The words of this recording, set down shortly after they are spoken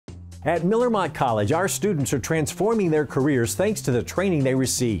At Miller-Motte College, our students are transforming their careers thanks to the training they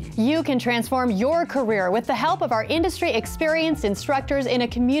receive. You can transform your career with the help of our industry-experienced instructors in a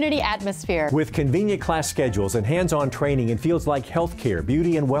community atmosphere. With convenient class schedules and hands-on training in fields like healthcare,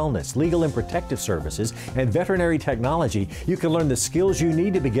 beauty and wellness, legal and protective services, and veterinary technology, you can learn the skills you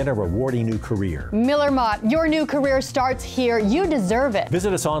need to begin a rewarding new career. Miller-Motte, your new career starts here. You deserve it.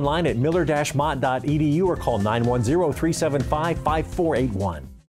 Visit us online at miller-motte.edu or call 910-375-5481.